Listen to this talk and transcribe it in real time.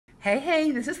Hey,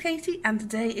 this is Katie and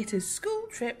today it is school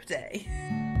trip day.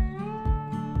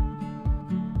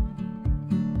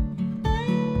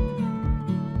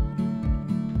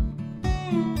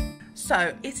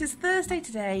 So it is Thursday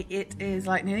today, it is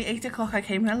like nearly 8 o'clock, I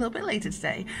came in a little bit later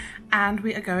today and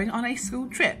we are going on a school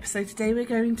trip. So today we're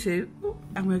going to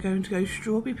go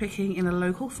strawberry picking in a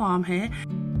local farm here.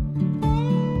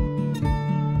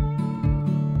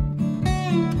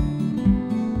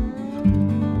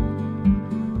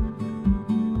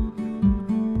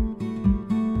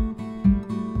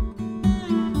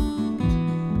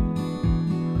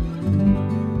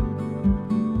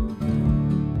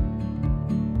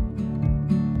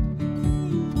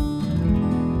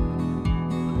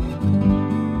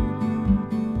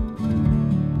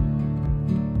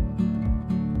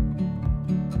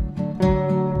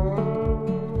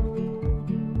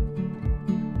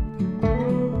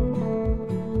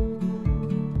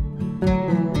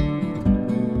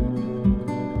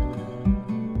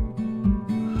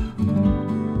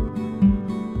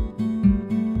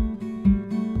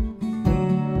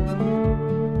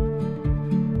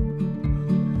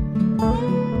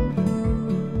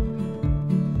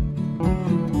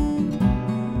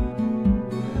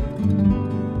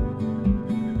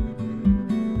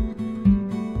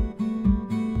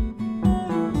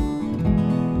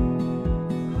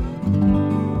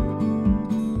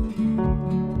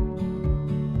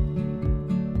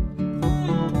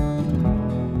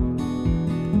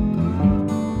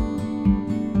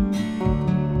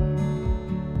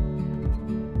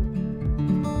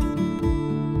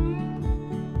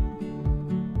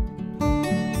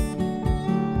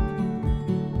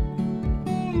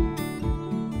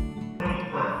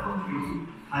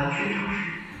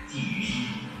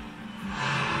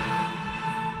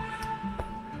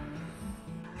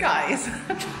 Guys,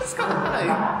 I just got home.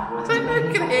 I don't know if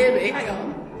you can hear me, hang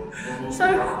on. So,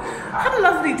 I had a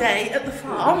lovely day at the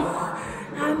farm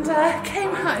and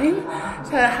came home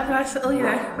to have a nice little,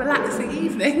 relaxing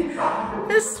evening.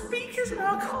 There's speakers in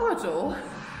our corridor.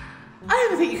 I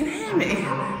don't think you can hear me.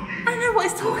 I don't know what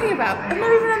he's talking about. I've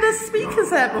never even had those speakers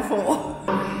there before.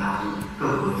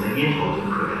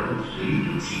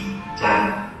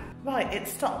 Right, it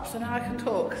stopped, so now I can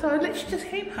talk. So I literally just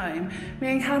came home,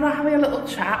 me and Callum are having a little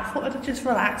chat, thought I'd just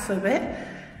relax for a bit.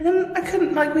 And then I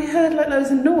couldn't, we heard loads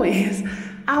of noise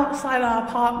outside our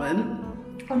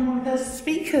apartment. And there's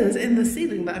speakers in the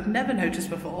ceiling that I've never noticed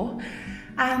before.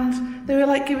 And they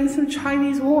were giving some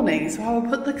Chinese warnings, so I will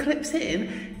put the clips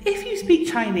in. If you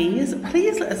speak Chinese,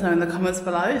 please let us know in the comments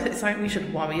below if it's something we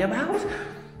should worry about.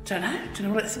 Don't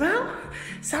know what it's about?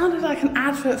 Sounded like an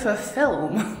advert for a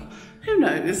film. Who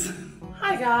knows?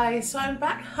 Hi guys, so I'm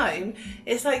back home.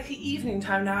 It's the evening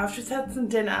time now. I've just had some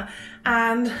dinner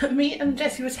and me and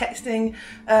Jessie were texting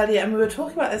earlier and we were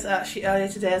talking about this actually earlier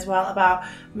today as well, about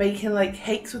making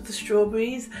cakes with the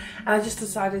strawberries, and I just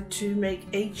decided to make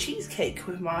a cheesecake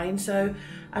with mine. So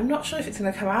I'm not sure if it's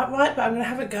going to come out right, but I'm going to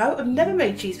have a go. I've never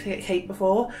made cheesecake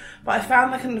before, but I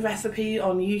found a recipe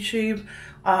on YouTube,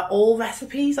 all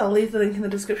recipes. I'll leave the link in the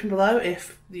description below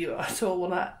if you at all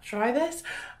want to try this.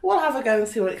 We'll have a go and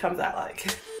see what it comes out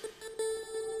like.